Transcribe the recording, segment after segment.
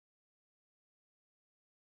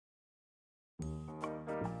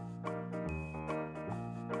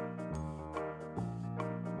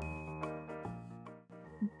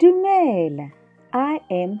Dumela, I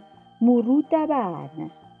am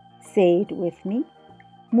Morutabana. Say it with me.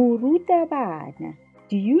 Morutabana.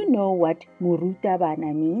 Do you know what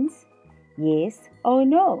Morutabana means? Yes or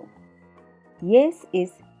no? Yes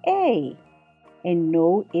is A and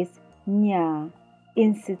no is Nya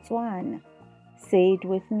in Setswana. Say it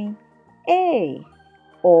with me. A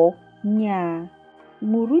or Nya.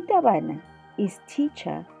 Morutabana is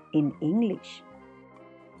teacher in English.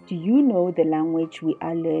 Do you know the language we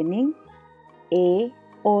are learning? A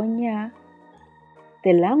or Nya?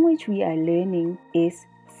 The language we are learning is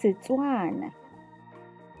Setswana.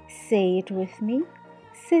 Say it with me.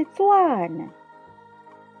 Setswana.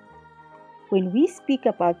 When we speak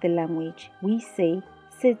about the language, we say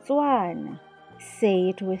Setswana. Say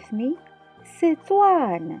it with me.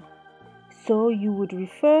 Setswana. So you would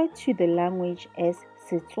refer to the language as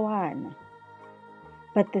Setswana.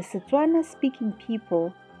 But the Setswana speaking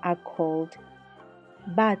people are called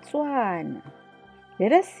Batswana.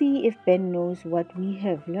 Let us see if Ben knows what we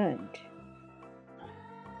have learned.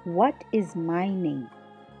 What is my name?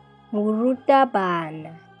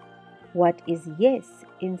 Morutabana. What is yes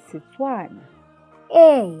in Setswana?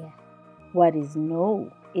 A. What is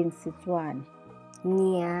no in Setswana?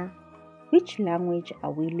 Nya. Which language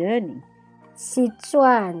are we learning?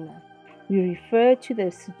 Setswana. We refer to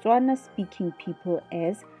the Setswana speaking people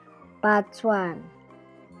as Batswana.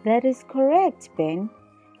 That is correct, Ben.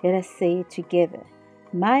 Let us say it together.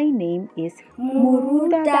 My name is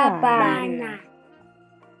Morutabana.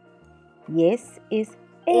 Yes is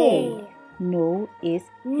A. No is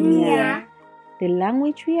Nya. The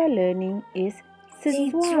language we are learning is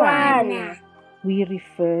Setswana. Setswana. We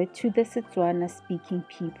refer to the Setswana speaking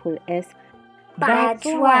people as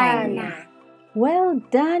Batswana. Well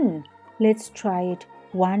done. Let's try it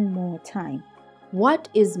one more time. What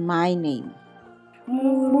is my name?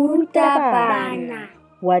 Morutabana.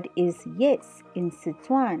 What is yes in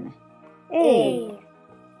Setswana? A.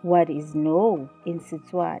 What is no in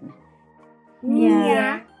Setswana?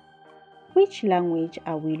 Nya. Which language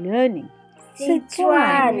are we learning?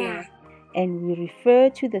 Setswana. And we refer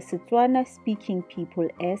to the Setswana speaking people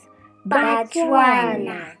as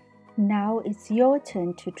Batswana. Now it's your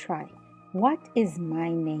turn to try. What is my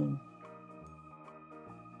name?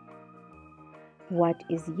 What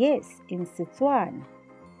is yes in Setswana?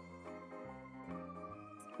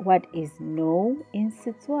 What is no in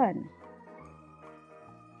Setswana?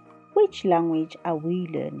 Which language are we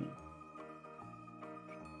learning?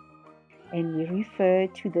 And we refer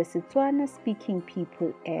to the Setswana speaking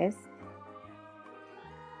people as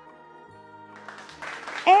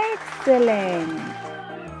Excellent!